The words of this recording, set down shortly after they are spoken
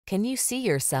Can you see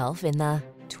yourself in the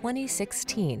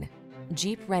 2016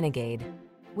 Jeep Renegade?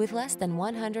 With less than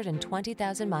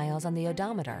 120,000 miles on the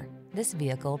odometer, this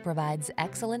vehicle provides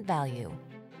excellent value.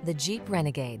 The Jeep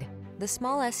Renegade, the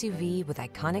small SUV with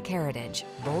iconic heritage,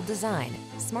 bold design,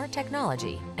 smart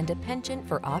technology, and a penchant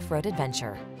for off-road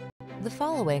adventure. The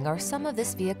following are some of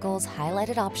this vehicle's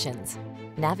highlighted options: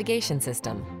 navigation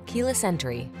system, keyless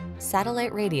entry,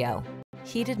 satellite radio,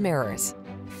 heated mirrors,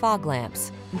 fog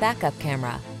lamps, backup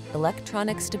camera,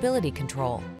 electronic stability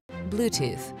control,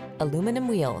 Bluetooth, aluminum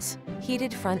wheels,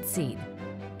 heated front seat.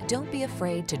 Don't be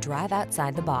afraid to drive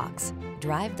outside the box.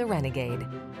 Drive the Renegade.